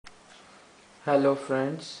Hello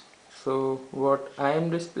friends, so what I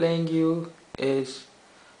am displaying you is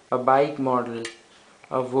a bike model,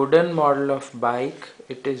 a wooden model of bike.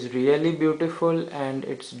 It is really beautiful and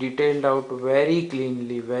it's detailed out very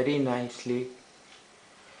cleanly, very nicely.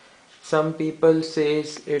 Some people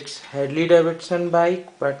says it's Harley Davidson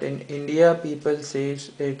bike, but in India people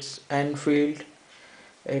says it's Enfield,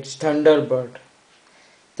 it's Thunderbird.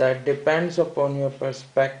 That depends upon your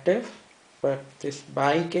perspective, but this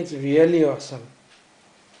bike is really awesome.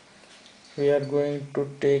 We are going to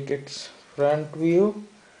take its front view.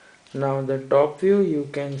 Now the top view, you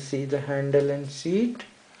can see the handle and seat.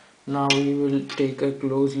 Now we will take a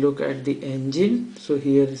close look at the engine. So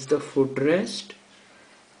here is the footrest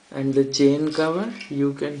and the chain cover.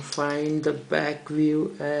 You can find the back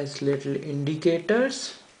view as little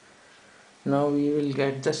indicators. Now we will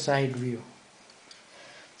get the side view.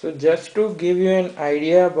 So just to give you an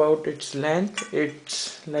idea about its length,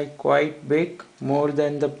 it's like quite big, more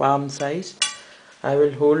than the palm size. I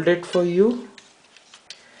will hold it for you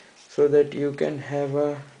so that you can have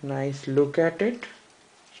a nice look at it.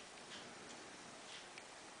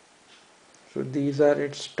 So these are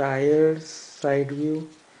its tires, side view.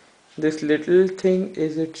 This little thing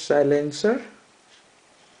is its silencer.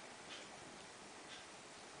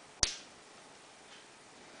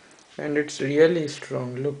 And it's really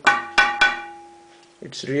strong, look.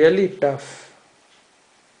 It's really tough.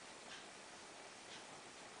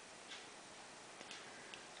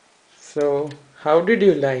 So how did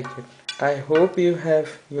you like it? I hope you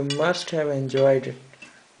must have enjoyed it,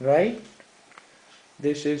 right?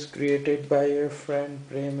 This is created by your friend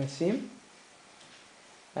Premaseem.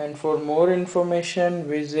 And for more information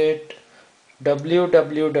visit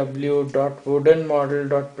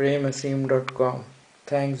www.woodenmodel.premaseem.com.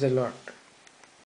 Thanks a lot.